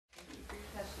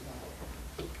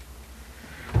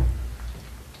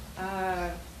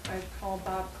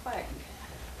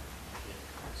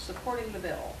supporting the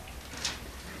bill?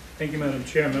 Thank you, Madam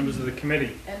Chair, members of the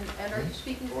committee. And are you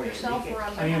speaking for yourself or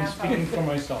on I am behalf speaking of? for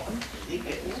myself.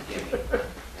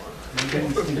 I'm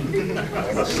getting skinny.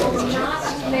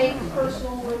 Not make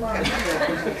personal remarks.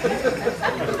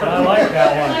 I like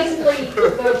that one. Nicely,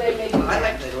 though they may be. I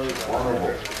like that.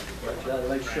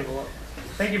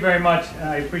 Thank you very much.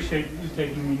 I appreciate you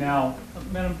taking me now.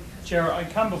 Madam Chair, I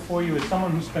come before you as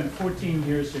someone who spent 14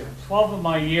 years here. 12 of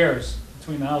my years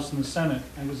between the House and the Senate,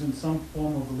 I was in some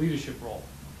form of a leadership role.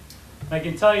 And I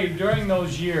can tell you, during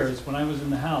those years when I was in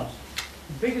the House,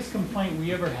 the biggest complaint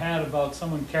we ever had about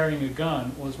someone carrying a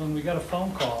gun was when we got a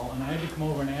phone call and I had to come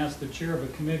over and ask the chair of a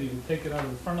committee to take it out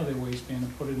of the front of their waistband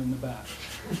and put it in the back.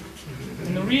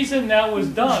 And the reason that was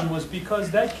done was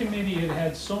because that committee had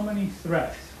had so many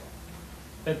threats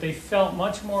that they felt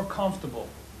much more comfortable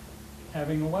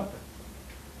having a weapon.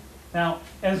 Now,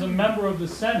 as a member of the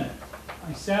Senate,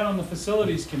 I sat on the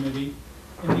Facilities Committee,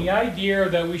 and the idea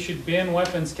that we should ban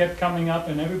weapons kept coming up,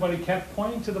 and everybody kept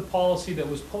pointing to the policy that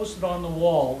was posted on the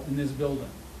wall in this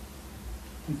building.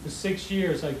 And for 6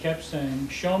 years, I kept saying,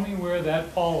 show me where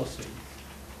that policy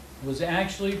was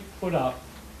actually put up,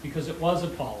 because it was a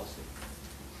policy.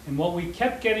 And what we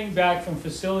kept getting back from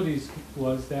facilities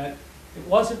was that it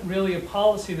wasn't really a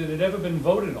policy that had ever been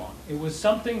voted on. It was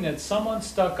something that someone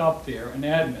stuck up there, an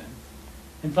admin,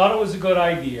 and thought it was a good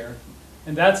idea.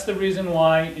 And that's the reason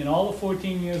why, in all the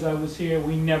 14 years I was here,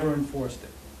 we never enforced it.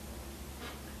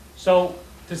 So,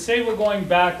 to say we're going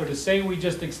back, or to say we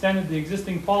just extended the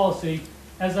existing policy,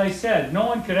 as I said, no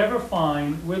one could ever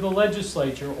find where the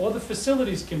legislature or the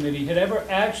Facilities Committee had ever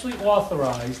actually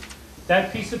authorized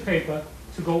that piece of paper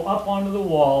to go up onto the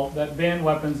wall that banned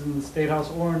weapons in the State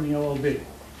House or in the LOB.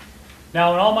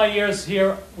 Now, in all my years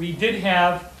here, we did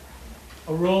have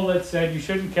a rule that said you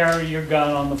shouldn't carry your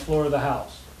gun on the floor of the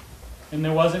House. And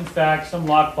there was, in fact, some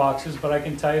lock boxes, but I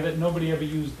can tell you that nobody ever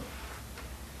used them.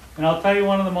 And I'll tell you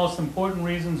one of the most important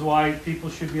reasons why people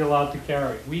should be allowed to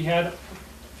carry. We had a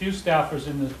few staffers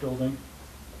in this building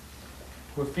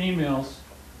who were females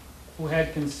who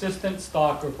had consistent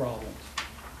stalker problems.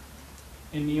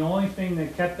 And the only thing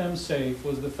that kept them safe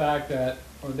was the fact that,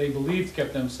 or they believed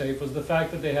kept them safe, was the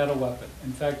fact that they had a weapon.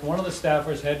 In fact, one of the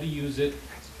staffers had to use it,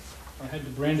 or had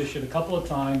to brandish it a couple of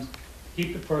times to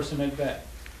keep the person at bay.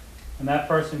 And that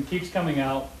person keeps coming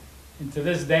out, and to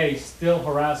this day still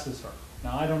harasses her.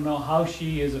 Now, I don't know how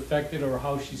she is affected or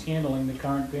how she's handling the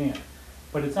current ban,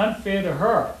 but it's unfair to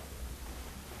her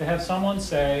to have someone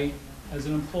say, as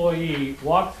an employee,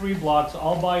 walk 3 blocks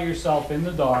all by yourself in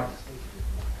the dark,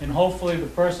 and hopefully the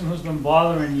person who's been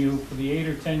bothering you for the 8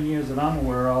 or 10 years that I'm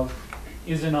aware of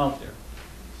isn't out there.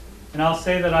 And I'll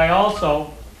say that I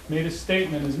also made a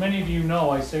statement. As many of you know,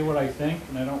 I say what I think,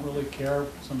 and I don't really care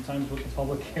sometimes what the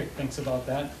public thinks about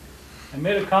that. I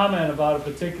made a comment about a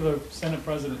particular Senate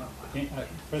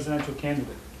presidential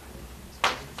candidate.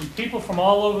 And people from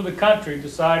all over the country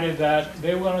decided that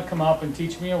they were going to come up and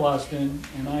teach me a lesson,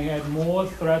 and I had more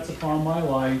threats upon my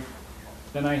life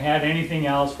than I had anything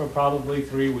else for probably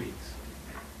 3 weeks.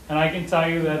 And I can tell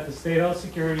you that the State House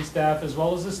security staff, as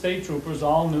well as the state troopers,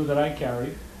 all knew that I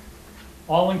carried.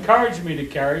 All encouraged me to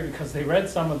carry because they read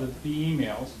some of the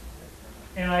emails.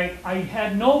 And I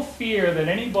had no fear that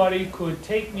anybody could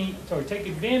take me or take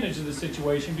advantage of the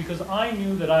situation because I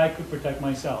knew that I could protect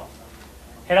myself.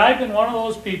 Had I been one of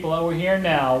those people that were here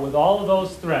now with all of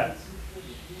those threats,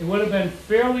 it would have been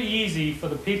fairly easy for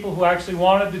the people who actually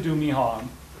wanted to do me harm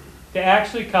to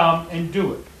actually come and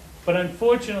do it. But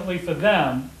unfortunately for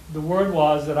them, the word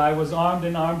was that I was armed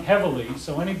and armed heavily,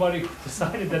 so anybody who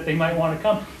decided that they might want to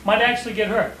come might actually get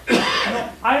hurt.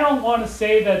 I don't want to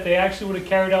say that they actually would have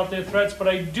carried out their threats, but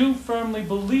I do firmly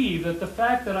believe that the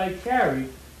fact that I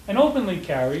carried, and openly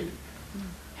carried,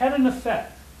 had an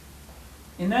effect.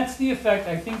 And that's the effect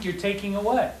I think you're taking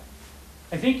away.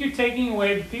 I think you're taking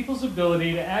away the people's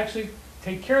ability to actually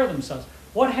take care of themselves.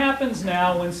 What happens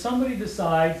now when somebody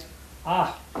decides,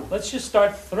 let's just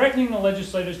start threatening the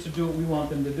legislators to do what we want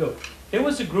them to do? There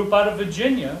was a group out of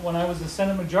Virginia, when I was the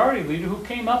Senate Majority Leader, who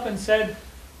came up and said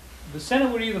the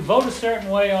Senate would either vote a certain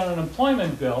way on an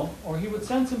employment bill, or he would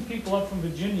send some people up from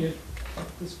Virginia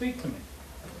to speak to me.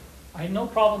 I had no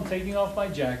problem taking off my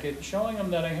jacket, showing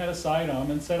them that I had a sidearm,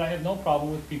 and said I had no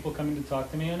problem with people coming to talk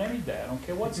to me on any day. I don't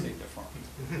care what state they're from.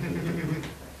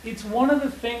 It's one of the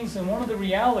things and one of the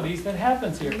realities that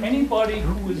happens here. Anybody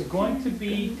who is going to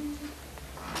be,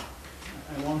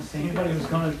 I want to say anybody who's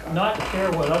going to not care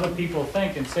what other people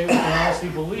think and say what they honestly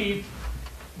believe,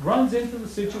 runs into the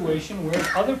situation where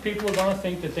other people are going to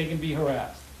think that they can be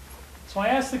harassed. So I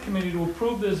asked the committee to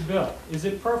approve this bill. Is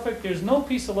it perfect? There's no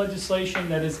piece of legislation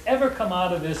that has ever come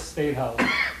out of this State House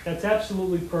that's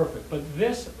absolutely perfect, but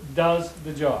this does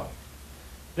the job.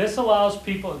 This allows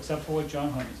people, except for what John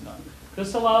Hunter's done,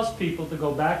 this allows people to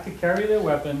go back to carry their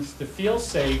weapons, to feel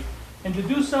safe, and to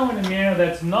do so in a manner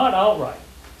that's not outright.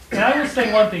 And I will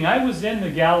say one thing, I was in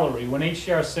the gallery when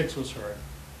HJR 6 was heard,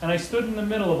 and I stood in the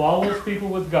middle of all those people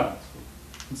with guns,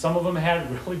 and some of them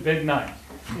had really big knives.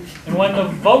 And when the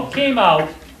vote came out,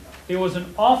 there was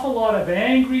an awful lot of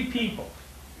angry people,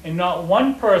 and not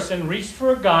one person reached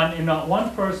for a gun, and not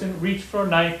one person reached for a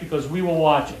knife because we were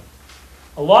watching.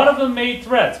 A lot of them made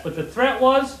threats, but the threat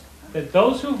was that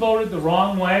those who voted the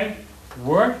wrong way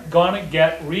weren't going to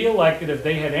get reelected if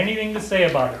they had anything to say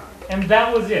about it. And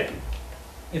that was it.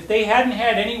 If they hadn't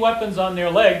had any weapons on their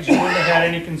legs, you wouldn't have had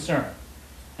any concern.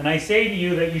 And I say to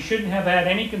you that you shouldn't have had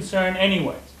any concern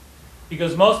anyways,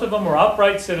 because most of them were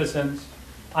upright citizens.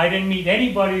 I didn't meet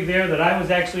anybody there that I was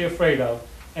actually afraid of.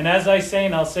 And as I say,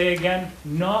 and I'll say again,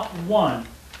 not one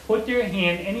put their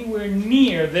hand anywhere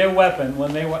near their weapon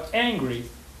when they were angry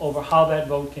over how that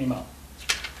vote came out.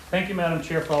 Thank you, Madam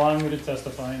Chair, for allowing me to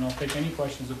testify, and I'll take any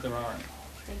questions if there are any.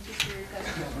 Thank you for your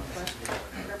testimony.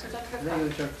 Representative Thank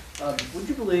you, Chair. Would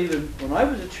you believe that when I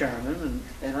was a chairman,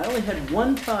 and I only had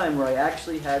one time where I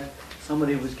actually had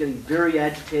somebody who was getting very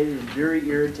agitated and very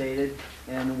irritated,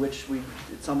 and in which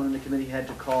someone in the committee had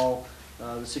to call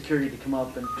the security to come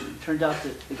up, and it turned out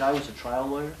that the guy was a trial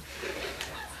lawyer.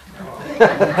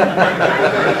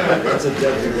 That's a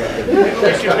deadly weapon.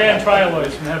 They should ban trial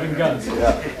lawyers from having guns.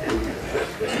 Yeah.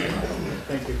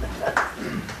 Thank you.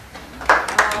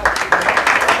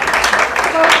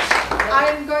 Folks,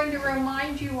 I'm going to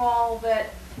remind you all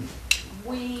that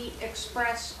we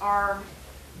express our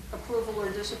approval or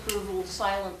disapproval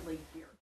silently.